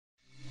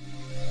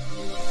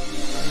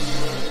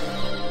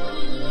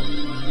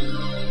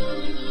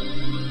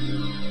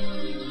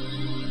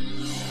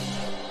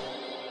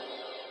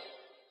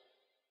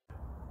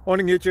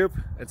Morning YouTube,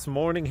 it's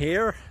morning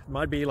here. It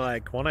might be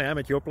like 1 a.m.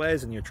 at your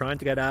place and you're trying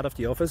to get out of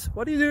the office.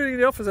 What are you doing in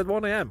the office at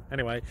 1 a.m?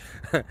 Anyway,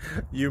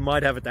 you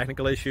might have a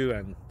technical issue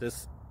and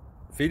this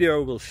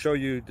video will show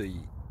you the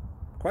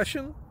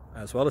question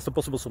as well as the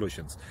possible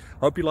solutions.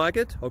 Hope you like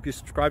it, hope you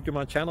subscribe to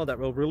my channel. That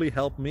will really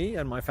help me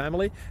and my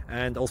family,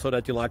 and also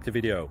that you like the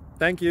video.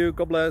 Thank you,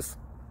 God bless.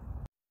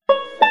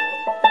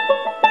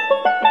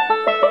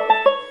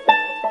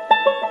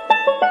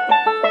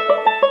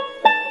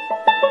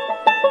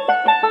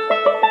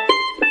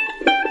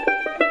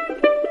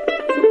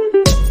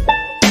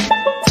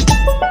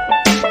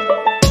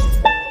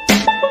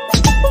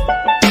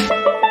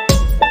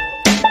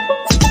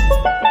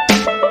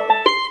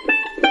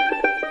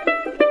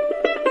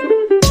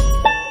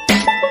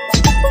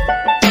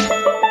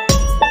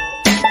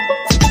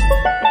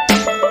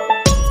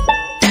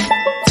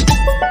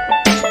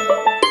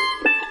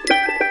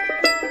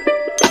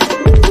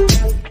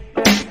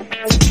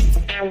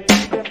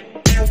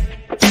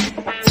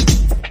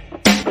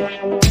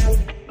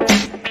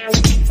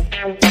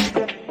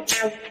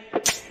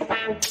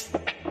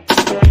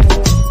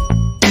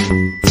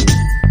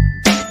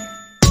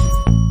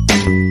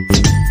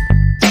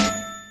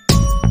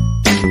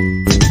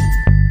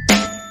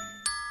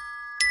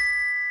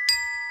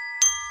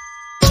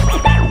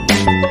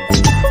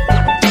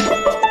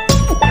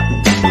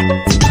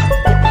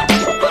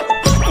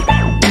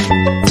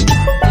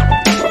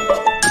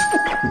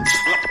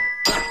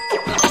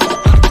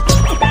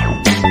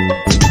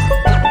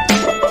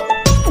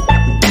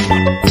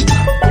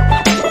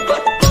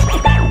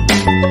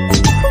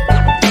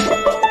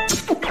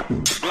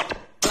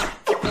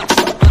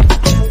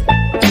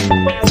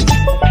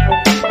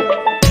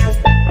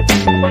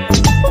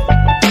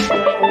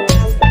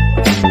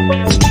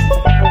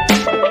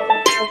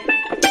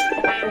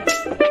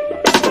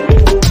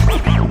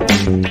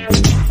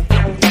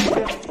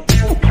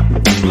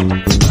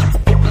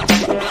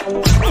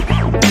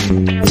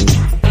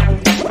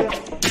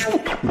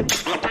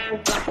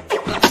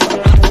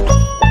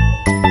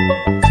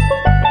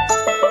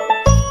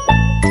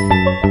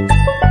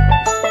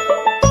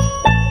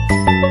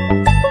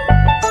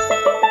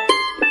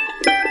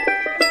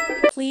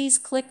 Please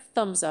click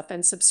thumbs up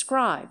and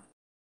subscribe.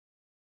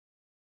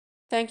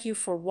 Thank you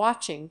for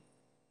watching.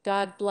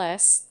 God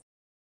bless.